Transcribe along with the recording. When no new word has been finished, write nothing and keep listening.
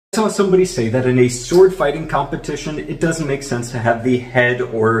I saw somebody say that in a sword fighting competition, it doesn't make sense to have the head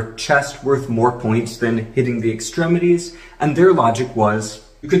or chest worth more points than hitting the extremities, and their logic was,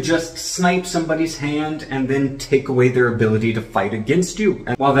 you could just snipe somebody's hand and then take away their ability to fight against you.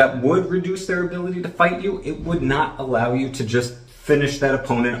 And while that would reduce their ability to fight you, it would not allow you to just finish that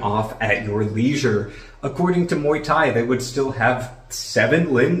opponent off at your leisure. According to Muay Thai, they would still have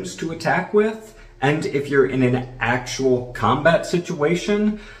 7 limbs to attack with, and if you're in an actual combat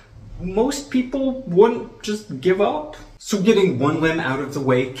situation, most people wouldn't just give up. So getting one limb out of the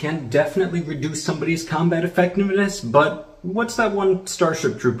way can definitely reduce somebody's combat effectiveness, but what's that one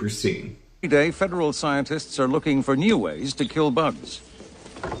Starship Trooper scene? Every day, federal scientists are looking for new ways to kill bugs.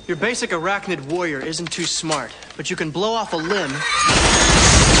 Your basic arachnid warrior isn't too smart, but you can blow off a limb.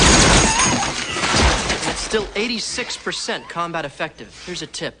 And it's still 86% combat effective. Here's a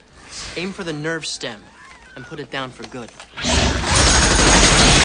tip. Aim for the nerve stem and put it down for good.